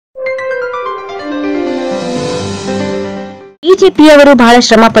ಬಿಜೆಪಿಯವರು ಬಹಳ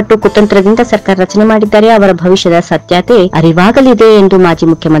ಶ್ರಮಪಟ್ಟು ಕುತಂತ್ರದಿಂದ ಸರ್ಕಾರ ರಚನೆ ಮಾಡಿದ್ದಾರೆ. ಅವರ ಭವಿಷ್ಯದ ಸತ್ಯತೆ ಅರಿವಾಗಲಿದೆ ಎಂದು ಮಾಜಿ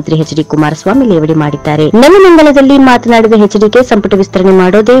ಮುಖ್ಯಮಂತ್ರಿ HDK ಕುಮಾರಸ್ವಾಮಿ ಲೇವಡಿ ಮಾಡಿದ್ದಾರೆ. ನೆಲಮಂಗಲದಲ್ಲಿ ಮಾತನಾಡಿದ HDK, ಸಂಪುಟ ವಿಸ್ತರಣೆ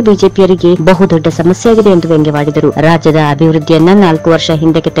ಮಾಡೋದೇ ಬಿಜೆಪಿಯರಿಗೆ ಬಹುದೊಡ್ಡ ಸಮಸ್ಯೆಯಾಗಿದೆ ಎಂದು ವ್ಯಂಗ್ಯವಾಡಿದರು. ರಾಜ್ಯದ ಅಭಿವೃದ್ಧಿಯನ್ನ 4 ವರ್ಷ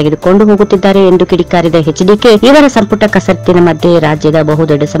ಹಿಂದಕ್ಕೆ ತೆಗೆದುಕೊಂಡು ಹೋಗುತ್ತಿದ್ದಾರೆ ಎಂದು ಕಿಡಿಕಾರಿದ HDK, ಇವರ ಸಂಪುಟ ಕಸರತ್ತಿನ ಮಧ್ಯೆ ರಾಜ್ಯದ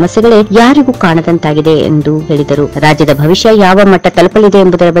ಬಹುದೊಡ್ಡ ಸಮಸ್ಯೆಗಳೇ ಯಾರಿಗೂ ಕಾಣದಂತಾಗಿದೆ ಎಂದು ಹೇಳಿದರು. ರಾಜ್ಯದ ಭವಿಷ್ಯ ಯಾವ ಮಟ್ಟ ತಲುಪಲಿದೆ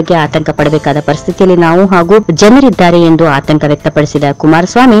ಎಂಬುದರ ಬಗ್ಗೆ ಆತಂಕ ಪಡಬೇಕಾದ ಪರಿಸ್ಥಿತಿಯಲ್ಲಿ ನಾವು ಹಾಗೂ ಜನರಿದ್ದಾರೆ ಎಂದು ಆತಂಕ ವ್ಯಕ್ತಪಡಿಸಿದ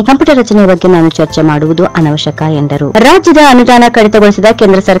ಕುಮಾರಸ್ವಾಮಿ, ಸಂಪುಟ ರಚನೆಯ ಬಗ್ಗೆ ನಾನು ಚರ್ಚೆ ಮಾಡುವುದು ಅನವಶ್ಯಕ ಎಂದರು. ರಾಜ್ಯದ ಅನುದಾನ ಕಡಿತಗೊಳಿಸಿದ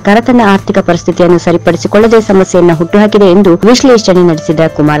ಕೇಂದ್ರ ಸರ್ಕಾರ ತನ್ನ ಆರ್ಥಿಕ ಪರಿಸ್ಥಿತಿಯನ್ನು ಸರಿಪಡಿಸಿಕೊಳ್ಳದೆ ಸಮಸ್ಯೆಯನ್ನು ಹುಟ್ಟುಹಾಕಿದೆ ಎಂದು ವಿಶ್ಲೇಷಣೆ ನಡೆಸಿದ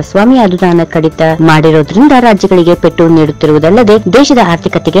ಕುಮಾರಸ್ವಾಮಿ, ಅನುದಾನ ಕಡಿತ ಮಾಡಿರುವುದರಿಂದ ರಾಜ್ಯಗಳಿಗೆ ಪೆಟ್ಟು ನೀಡುತ್ತಿರುವುದಲ್ಲದೆ ದೇಶದ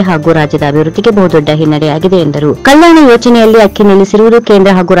ಆರ್ಥಿಕತೆಗೆ ಹಾಗೂ ರಾಜ್ಯದ ಅಭಿವೃದ್ಧಿಗೆ ಬಹುದೊಡ್ಡ ಹಿನ್ನಡೆಯಾಗಿದೆ ಎಂದರು. ಕಲ್ಯಾಣ ಯೋಜನೆಯಲ್ಲಿ ಅಕ್ಕಿ ನಿಲ್ಲಿಸಿರುವುದು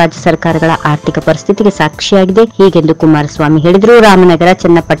ಕೇಂದ್ರ ಹಾಗೂ ರಾಜ್ಯ ಸರ್ಕಾರಗಳ ಆರ್ಥಿಕ ಪರಿಸ್ಥಿತಿಗೆ ಸಾಕ್ಷಿಯಾಗಿದೆ ಹೀಗೆಂದು ಕುಮಾರಸ್ವಾಮಿ ಹೇಳಿದರು. ರಾಮನಗರ,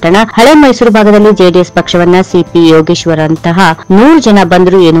 ಚನ್ನಪಟ್ಟಣ, ಹಳೆ ಮೈಸೂರು ಭಾಗದಲ್ಲಿ ಜೆಡಿಎಸ್ ಪಕ್ಷವನ್ನ ಸಿಪಿ ಯೋಗೇಶ್ವರ್ ಅಂತಹ 100 ಜನ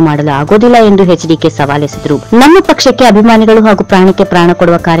ಬಂದರೂ ಏನು ಮಾಡಲು ಆಗೋದಿಲ್ಲ ಎಂದು HDK ಸವಾಲೆಸೆದರು. ನಮ್ಮ ಪಕ್ಷಕ್ಕೆ ಅಭಿಮಾನಿಗಳು ಹಾಗೂ ಪ್ರಾಣಕ್ಕೆ ಪ್ರಾಣ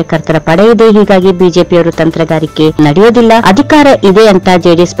ಕೊಡುವ ಕಾರ್ಯಕರ್ತರ ಪಡೆ ಇದೆ. ಹೀಗಾಗಿ ಬಿಜೆಪಿಯವರು ತಂತ್ರಗಾರಿಕೆ ನಡೆಯೋದಿಲ್ಲ. ಅಧಿಕಾರ ಇದೆ ಅಂತ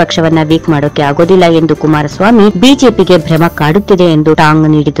ಜೆಡಿಎಸ್ ಪಕ್ಷವನ್ನ ವೀಕ್ ಮಾಡೋಕೆ ಆಗೋದಿಲ್ಲ ಎಂದು ಕುಮಾರಸ್ವಾಮಿ ಬಿಜೆಪಿಗೆ ಭ್ರಮ ಕಾಡುತ್ತಿದೆ ಎಂದು ಟಾಂಗ್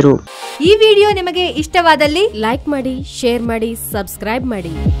ನೀಡಿದರು. ಈ ವಿಡಿಯೋ ನಿಮಗೆ ಇಷ್ಟವಾದಲ್ಲಿ ಲೈಕ್ ಮಾಡಿ, ಶೇರ್ ಮಾಡಿ, ಸಬ್ಸ್ಕ್ರೈಬ್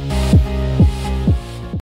ಮಾಡಿ.